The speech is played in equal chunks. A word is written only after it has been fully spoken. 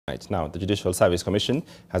Now, the Judicial Service Commission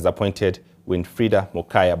has appointed Frida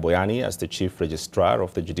Mokaya Boyani as the Chief Registrar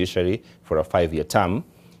of the Judiciary for a 5-year term.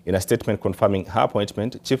 In a statement confirming her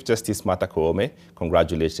appointment, Chief Justice Martha Koome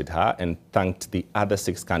congratulated her and thanked the other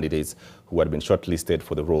 6 candidates who had been shortlisted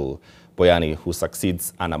for the role. Boyani, who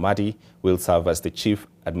succeeds Anna Madi, will serve as the Chief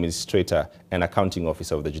Administrator and Accounting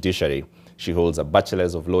Officer of the Judiciary. She holds a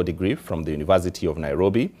Bachelor's of Law degree from the University of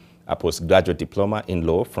Nairobi, a postgraduate diploma in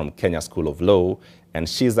law from Kenya School of Law, and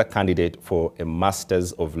she is a candidate for a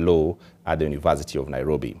Master's of Law at the University of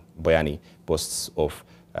Nairobi. Boyani boasts of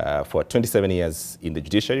for 27 years in the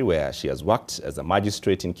judiciary, where she has worked as a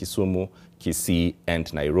magistrate in Kisumu, Kisii,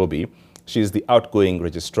 and Nairobi. She is the outgoing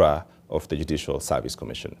registrar of the Judicial Service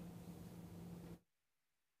Commission.